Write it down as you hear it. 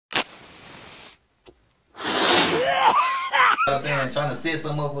I'm saying, trying to set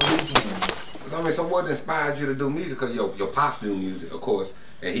something up for the weekend. I mean, so what inspired you to do music? Cause your pops do music, of course,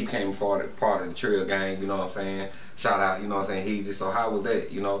 and he came part of the Trill gang. You know what I'm saying? Shout out, you know what I'm saying? Heze. So how was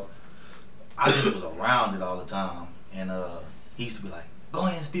that? You know? I just was around it all the time, and he used to be like, "Go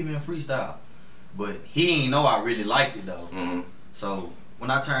ahead and spit me a freestyle," but he ain't know I really liked it though. So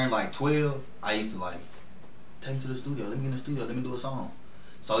when I turned like 12, I used to like take me to the studio. Let me get in the studio. Let me do a song.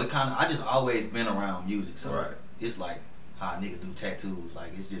 So it kind of, I just always been around music. So it's like how a nigga do tattoos,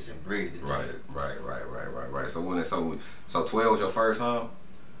 like it's just embedded into it. Right. So 12 was your first song?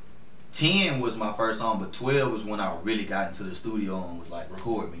 10 was my first song, but 12 was when I really got into the studio and was like,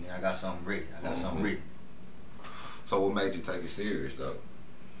 record me, I got something ready. Something ready. So what made you take it serious though?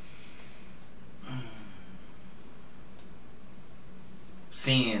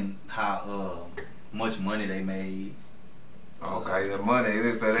 Seeing how much money they made. Okay, the money.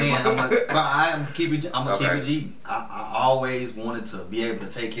 I'm a keep it G. I always wanted to be able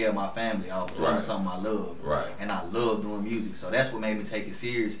to take care of my family off doing something I love. And I love doing music. So that's what made me take it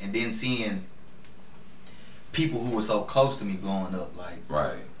serious. And then seeing people who were so close to me growing up, like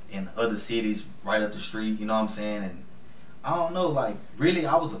in other cities, right up the street, you know what I'm saying? And I don't know, like really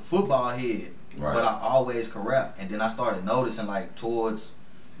I was a football head, but I always could rap. And then I started noticing like towards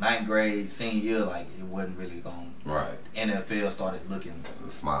 9th grade, senior year, like it wasn't really going. NFL started looking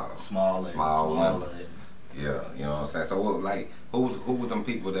smaller. Yeah, you know what I'm saying. So what, like, who was them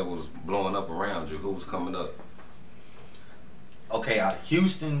people that was blowing up around you? Who was coming up? Okay, out of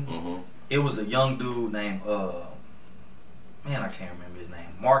Houston, it was a young dude named man, I can't remember his name.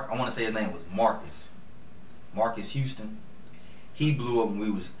 I want to say his name was Marcus Houston. He blew up when we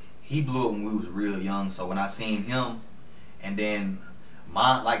was real young. So when I seen him, and then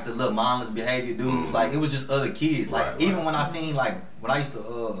like the little mindless behavior dudes, like it was just other kids. Like even when I seen like when I used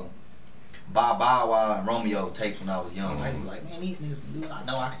to buy Bow Wow and Romeo tapes when I was young, I was like, man, these niggas can do it. I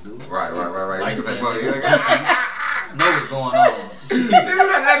know I can do it. Right. Light skinned niggas. Know what's going on. Dude,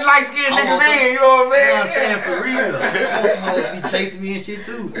 that light skinned niggas in, you know what I'm saying? You know what I'm saying? For real. Be chasing me and shit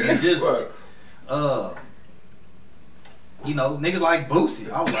too. And just you know, niggas like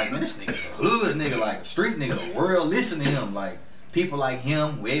Boosie. I was like, man, this nigga a hood nigga, like a street nigga. The world listen to him. Like people like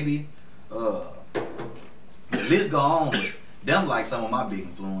him, Webby, the list go on, but them like some of my big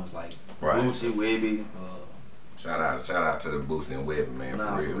influence, like Boosie, Webby. Shout out to the Boosie and Webby, man.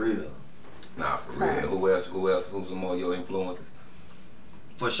 For real. Who's some more of your influences?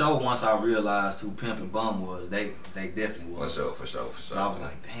 For sure, once I realized who Pimp and Bum was, they definitely was. For sure. So I was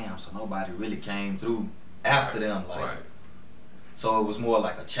like, damn, so nobody really came through after them, like. So it was more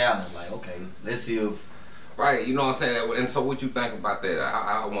like a challenge, like, okay, let's see if. Right, you know what I'm saying? And so what you think about that?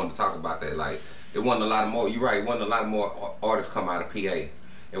 I wanted to talk about that. Like, it wasn't a lot of more, you're right, it wasn't a lot more artists come out of PA.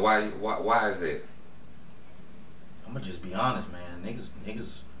 And why is that? I'm gonna just be honest, man.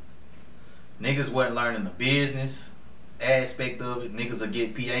 Niggas wasn't learning the business aspect of it. Niggas will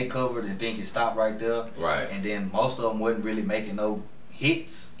get PA covered and think it stopped right there. And then most of them wasn't really making no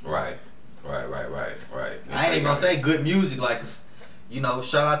hits. Right. I ain't even gonna say good music, like, you know,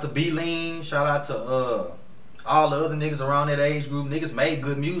 shout out to B-Lean, shout out to all the other niggas around that age group. Niggas made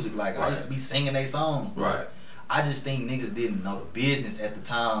good music, like I used to be singing their songs. I just think niggas didn't know the business at the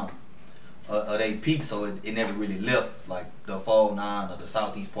time of they peak, so it never really left like the 409 or the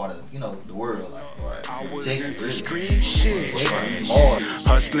southeast part of, you know, the world. Like, I was into street shit,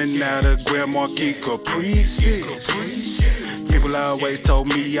 hustling out of Grand Marquis Caprices. People always told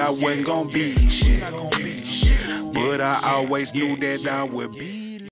me I wasn't gonna be shit, but I always knew that I would be.